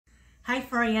Hey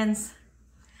friends,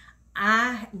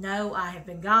 I know I have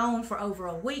been gone for over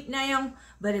a week now,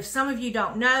 but if some of you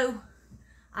don't know,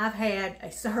 I've had a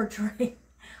surgery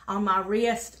on my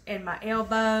wrist and my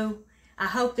elbow. I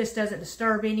hope this doesn't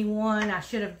disturb anyone. I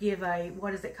should have given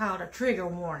a trigger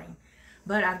warning.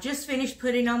 But I've just finished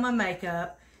putting on my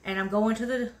makeup and I'm going to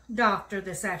the doctor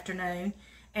this afternoon,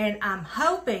 and I'm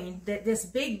hoping that this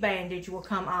big bandage will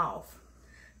come off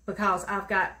because I've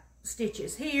got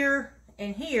stitches here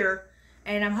and here,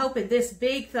 and I'm hoping this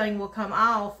big thing will come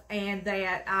off and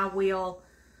that I will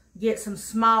get some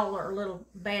smaller little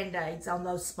band-aids on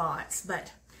those spots.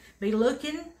 But be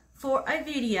looking for a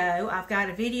video. I've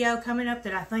got a video coming up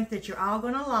that I think that you're all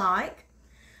going to like.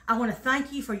 I want to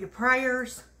thank you for your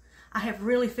prayers. I have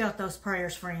really felt those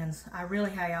prayers, friends. I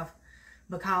really have,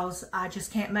 because I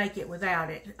just can't make it without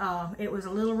it. It was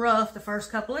a little rough the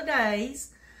first couple of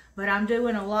days, but I'm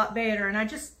doing a lot better, and I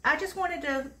just wanted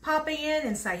to pop in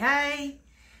and say hey,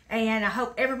 and I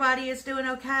hope everybody is doing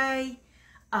okay.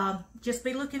 Just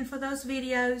be looking for those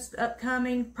videos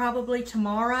upcoming. Probably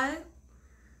tomorrow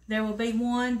there will be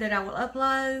one that I will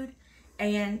upload,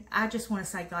 and I just want to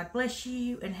say God bless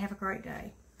you and have a great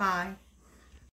day. Bye.